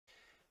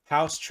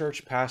House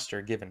church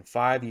pastor given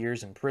 5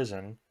 years in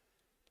prison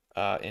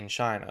in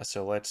China.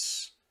 So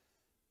let's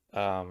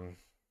I'm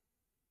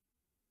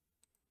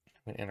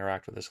going to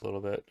interact with this a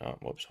little bit. Oh,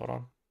 whoops, hold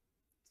on.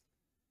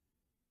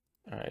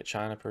 All right,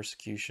 China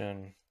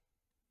persecution.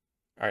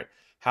 All right,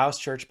 House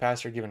church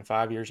pastor given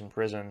 5 years in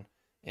prison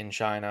in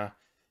China.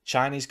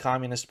 Chinese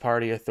Communist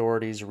Party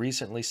authorities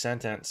recently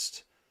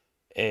sentenced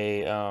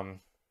a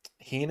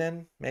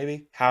Henan,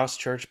 maybe, House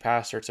church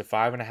pastor to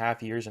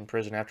 5.5 years in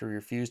prison after he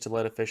refused to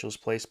let officials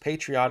place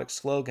patriotic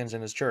slogans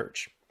in his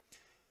church.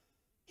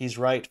 He's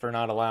right for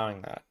not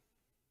allowing that,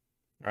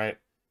 right?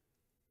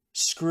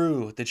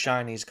 Screw the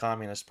Chinese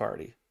Communist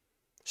Party.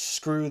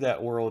 Screw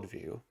that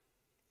worldview.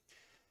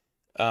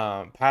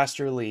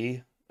 Pastor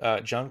Li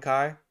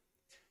Junkai,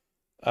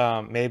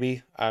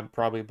 maybe, I'm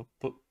probably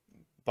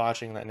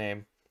botching that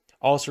name,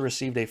 also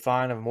received a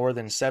fine of more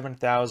than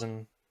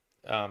 7,000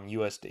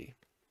 USD.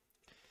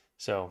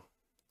 So,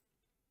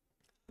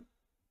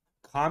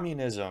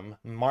 communism,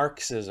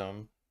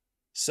 Marxism,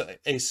 so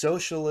a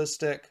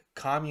socialistic,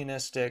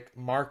 communistic,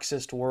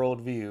 Marxist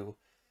worldview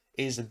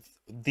is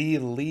the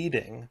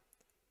leading,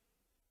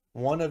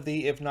 one of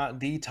the, if not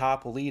the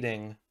top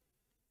leading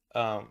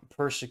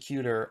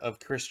persecutor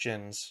of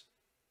Christians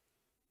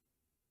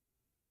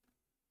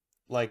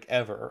like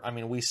ever. I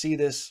mean, we see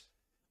this,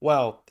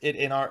 well,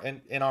 in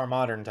our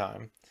modern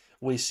time.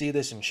 We see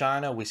this in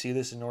China, we see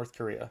this in North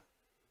Korea.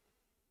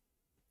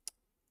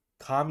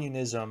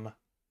 Communism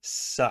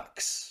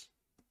sucks.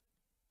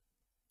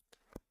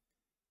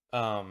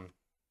 Yeah.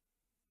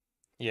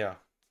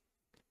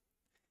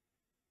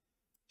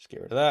 Just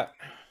get rid of that.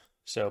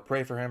 So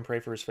pray for him,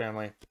 pray for his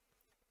family.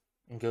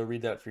 And go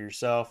read that for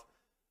yourself.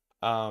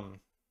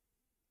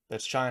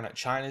 That's China.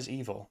 China's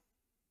evil.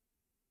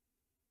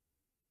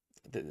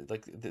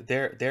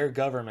 Their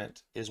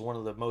government is one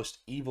of the most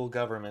evil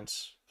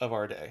governments of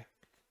our day.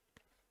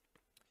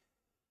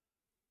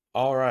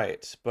 All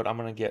right, but I'm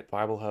gonna get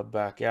Bible Hub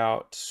back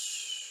out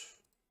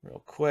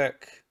real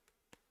quick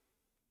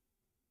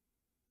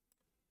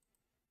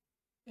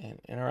and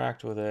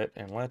interact with it,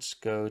 and let's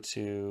go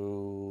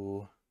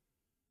to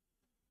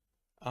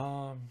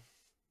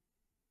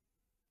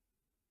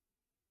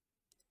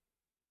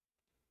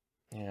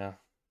yeah,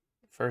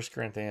 1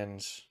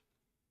 Corinthians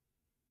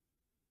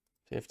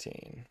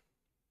 15.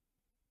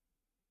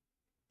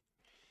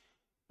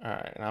 All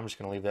right, and I'm just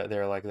gonna leave that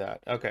there like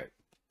that. Okay.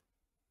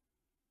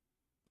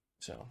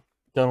 So,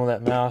 done with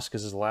that mouse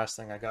because it's the last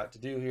thing I got to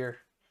do here.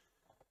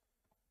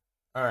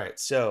 All right,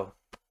 so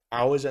I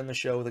always end the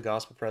show with a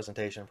gospel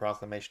presentation and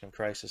proclamation of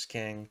Christ as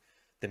King.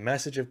 The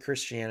message of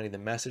Christianity, the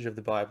message of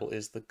the Bible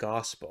is the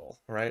gospel,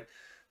 right?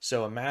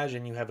 So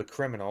imagine you have a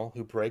criminal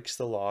who breaks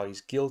the law. He's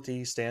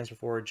guilty, stands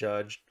before a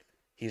judge.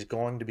 He's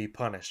going to be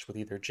punished with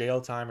either jail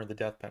time or the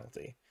death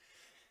penalty.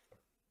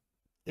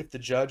 If the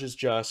judge is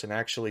just and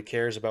actually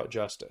cares about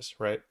justice,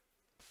 right?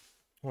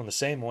 Well, in the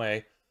same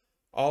way,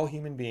 all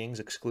human beings,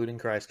 excluding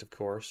Christ, of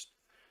course,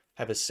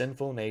 have a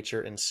sinful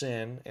nature and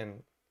sin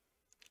and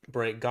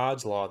break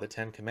God's law, the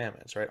Ten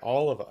Commandments, right?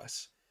 All of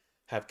us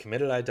have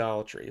committed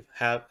idolatry,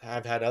 have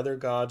had other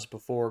gods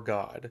before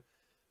God,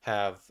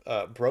 have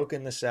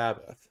broken the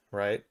Sabbath,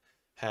 right?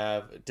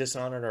 Have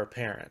dishonored our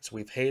parents.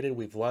 We've hated,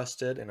 we've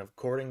lusted, and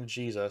according to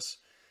Jesus,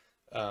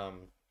 that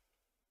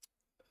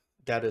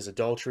is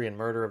adultery and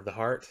murder of the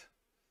heart.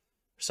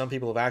 Some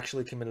people have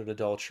actually committed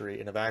adultery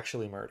and have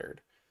actually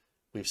murdered.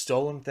 We've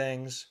stolen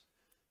things,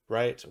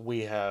 right? We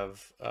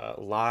have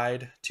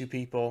lied to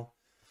people.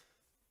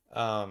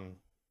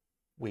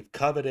 We've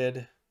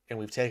coveted, and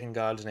we've taken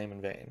God's name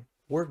in vain.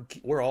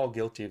 We're all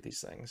guilty of these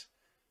things.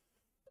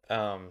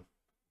 And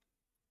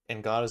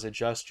God is a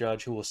just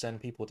judge who will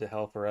send people to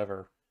hell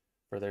forever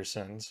for their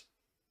sins.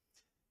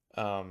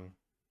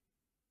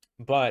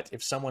 But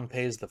if someone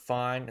pays the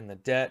fine and the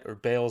debt or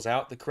bails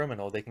out the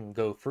criminal, they can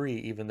go free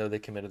even though they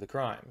committed the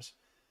crimes.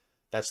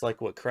 That's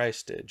like what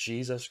Christ did.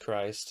 Jesus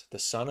Christ, the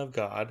Son of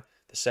God,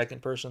 the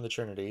second person of the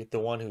Trinity, the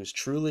one who is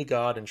truly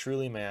God and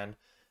truly man,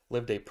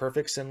 lived a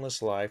perfect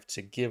sinless life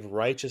to give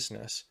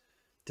righteousness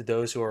to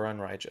those who are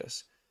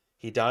unrighteous.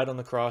 He died on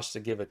the cross to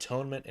give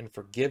atonement and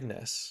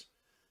forgiveness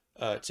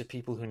to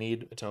people who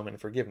need atonement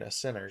and forgiveness,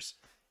 sinners.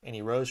 And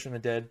he rose from the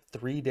dead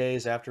 3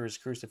 days after his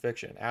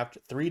crucifixion.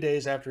 3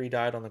 days after he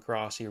died on the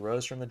cross, he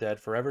rose from the dead,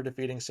 forever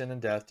defeating sin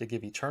and death to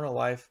give eternal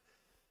life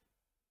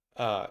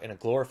in a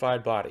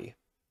glorified body,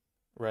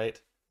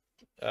 right?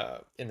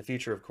 In the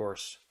future, of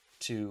course,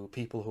 to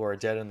people who are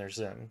dead in their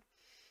sin.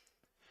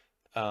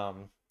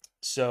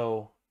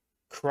 So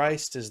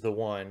Christ is the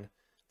one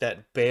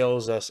that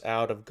bails us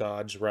out of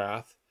God's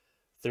wrath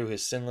through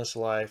his sinless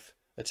life,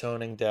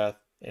 atoning death,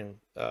 and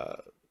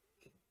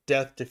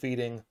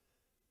death-defeating,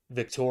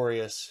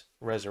 victorious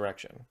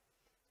resurrection,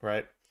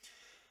 right?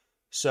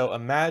 So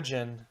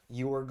imagine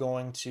you are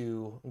going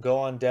to go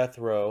on death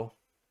row,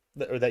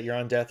 or that you're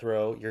on death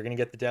row, you're going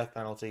to get the death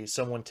penalty,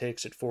 someone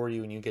takes it for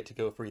you and you get to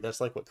go free. That's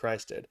like what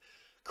Christ did.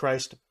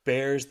 Christ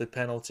bears the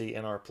penalty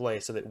in our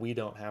place so that we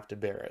don't have to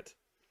bear it.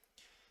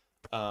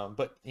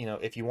 But, you know,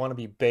 if you want to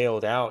be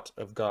bailed out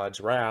of God's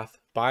wrath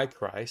by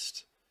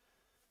Christ,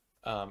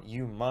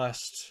 You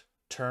must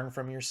turn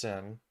from your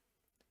sin,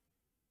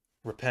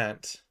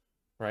 repent,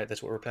 right?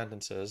 That's what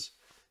repentance is,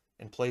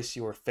 and place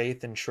your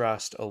faith and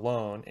trust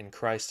alone in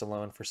Christ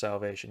alone for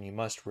salvation. You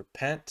must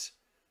repent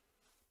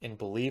and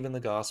believe in the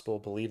gospel,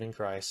 believe in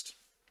Christ.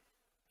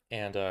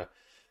 And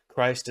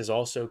Christ is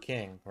also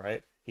king,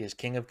 right? He is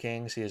King of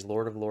kings. He is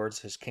Lord of lords.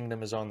 His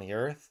kingdom is on the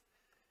earth.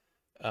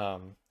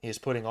 He is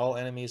putting all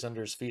enemies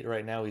under his feet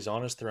right now. He's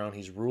on his throne.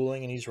 He's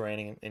ruling and he's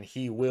reigning, and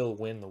he will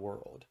win the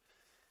world.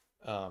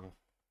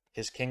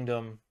 His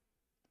kingdom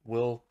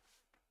will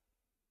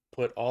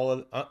put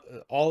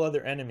all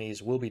other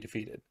enemies will be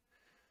defeated.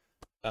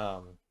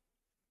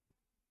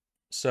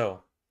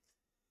 So,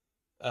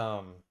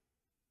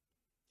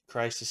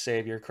 Christ is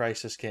Savior.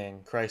 Christ is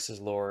King. Christ is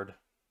Lord.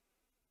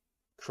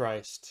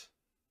 Christ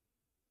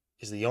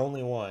is the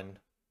only one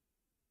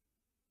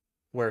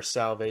where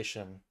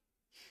salvation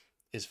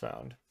is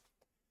found.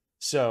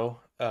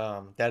 So,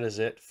 that is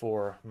it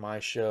for my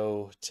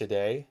show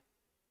today.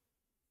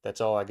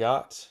 That's all I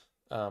got.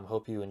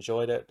 Hope you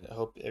enjoyed it. I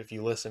hope if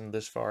you listened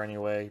this far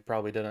anyway, you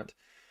probably didn't.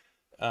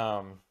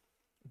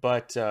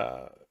 But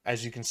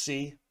as you can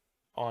see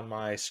on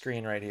my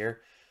screen right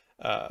here,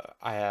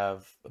 I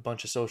have a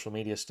bunch of social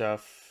media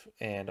stuff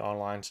and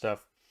online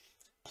stuff.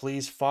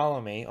 Please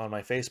follow me on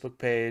my Facebook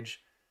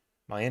page,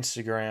 my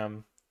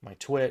Instagram, my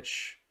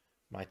Twitch,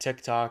 my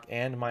TikTok,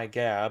 and my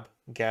Gab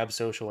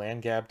Social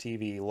and Gab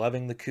TV.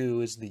 Loving the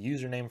Coup is the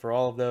username for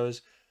all of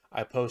those.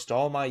 I post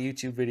all my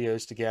YouTube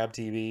videos to Gab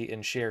TV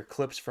and share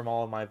clips from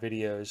all of my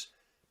videos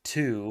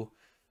to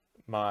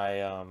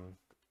my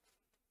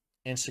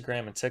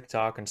Instagram and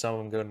TikTok, and some of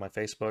them go to my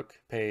Facebook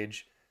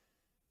page.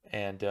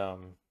 And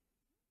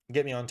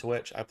get me on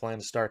Twitch. I plan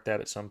to start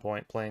that at some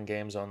point, playing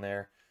games on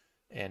there,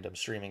 and I'm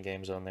streaming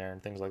games on there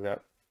and things like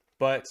that.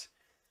 But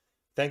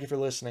thank you for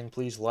listening.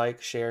 Please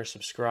like, share,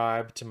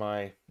 subscribe to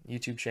my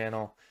YouTube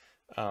channel.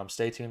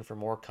 Stay tuned for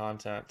more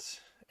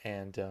content,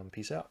 and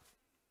peace out.